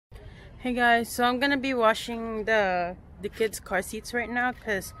Hey guys, so I'm gonna be washing the kids' car seats right now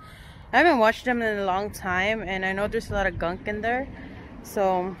because I haven't washed them in a long time and I know there's a lot of gunk in there.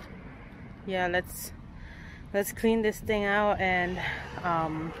 So yeah, let's clean this thing out, and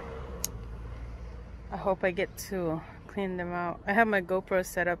I hope I get to clean them out. I have my GoPro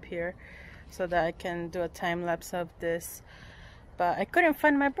set up here so that I can do a time lapse of this, but I couldn't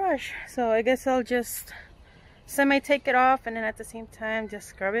find my brush, so I guess I'll just semi take it off and then at the same time just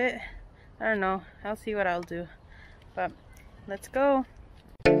scrub it. I don't know, I'll see what I'll do, but let's go.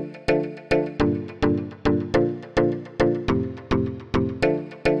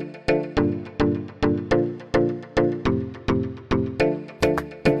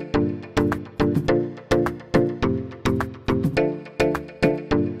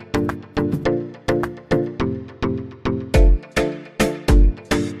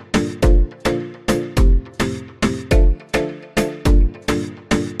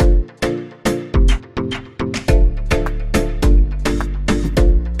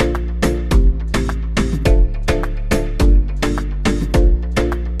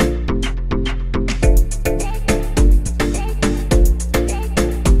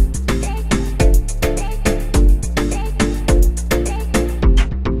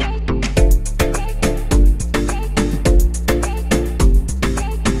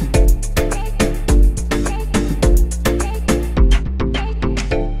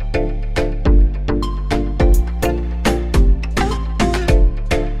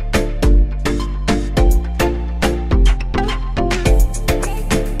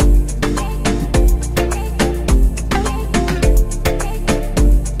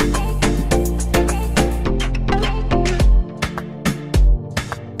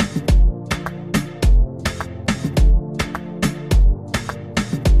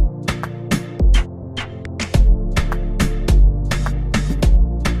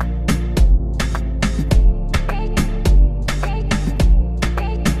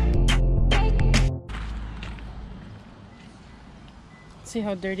 See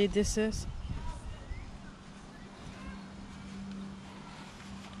how dirty this is?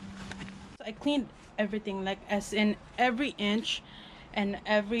 I cleaned everything, like as in every inch and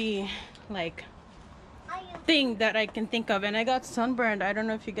every like thing that I can think of, and I got sunburned. I don't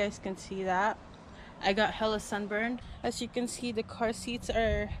know if you guys can see that. I got hella sunburned. As you can see, the car seats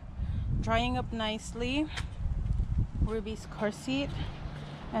are drying up nicely. Ruby's car seat,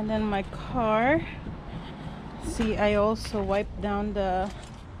 and then my car. See, I also wiped down the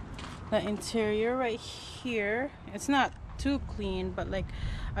interior right here. It's not too clean, but like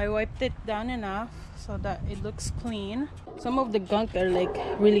I wiped it down enough so that it looks clean. Some of the gunk are like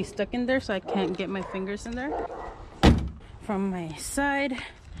really stuck in there, so I can't get my fingers in there. From my side,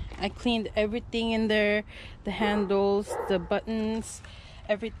 I cleaned everything in there, the handles, the buttons,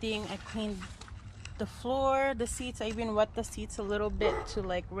 everything. I cleaned the floor, the seats. I even wet the seats a little bit to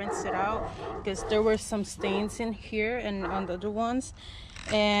like rinse it out because there were some stains in here and on the other ones,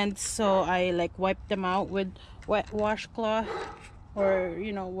 and so I like wiped them out with wet washcloth, or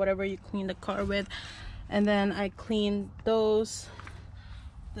you know, whatever you clean the car with. And then I cleaned this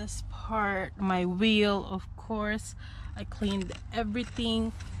part, my wheel, of course. I cleaned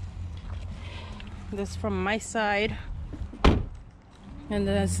everything. This from my side, and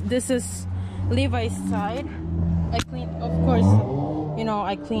this is Levi's side. I cleaned, of course, you know,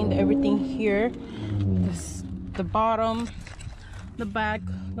 I cleaned everything here. The bottom, the back,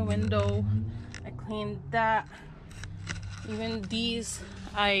 the window, I cleaned that. Even these,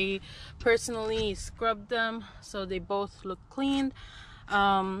 I personally scrubbed them so they both look clean.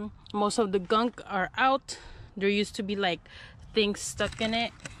 Most of the gunk are out. There used to be like things stuck in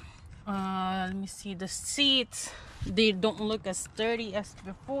it. Let me see, the seats, they don't look as dirty as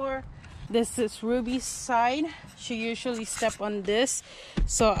before. This is Ruby's side. She usually step on this,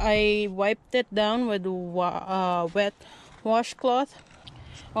 so I wiped it down with wet washcloth.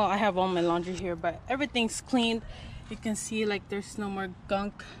 Well, I have all my laundry here, but everything's cleaned. You can see like there's no more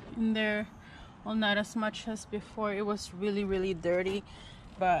gunk in there. Well, not as much as before. It was really dirty,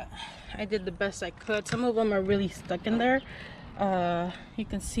 but I did the best I could. Some of them are really stuck in there. You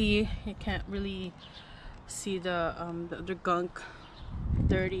can see, you can't really see the other gunk,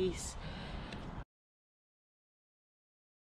 dirties.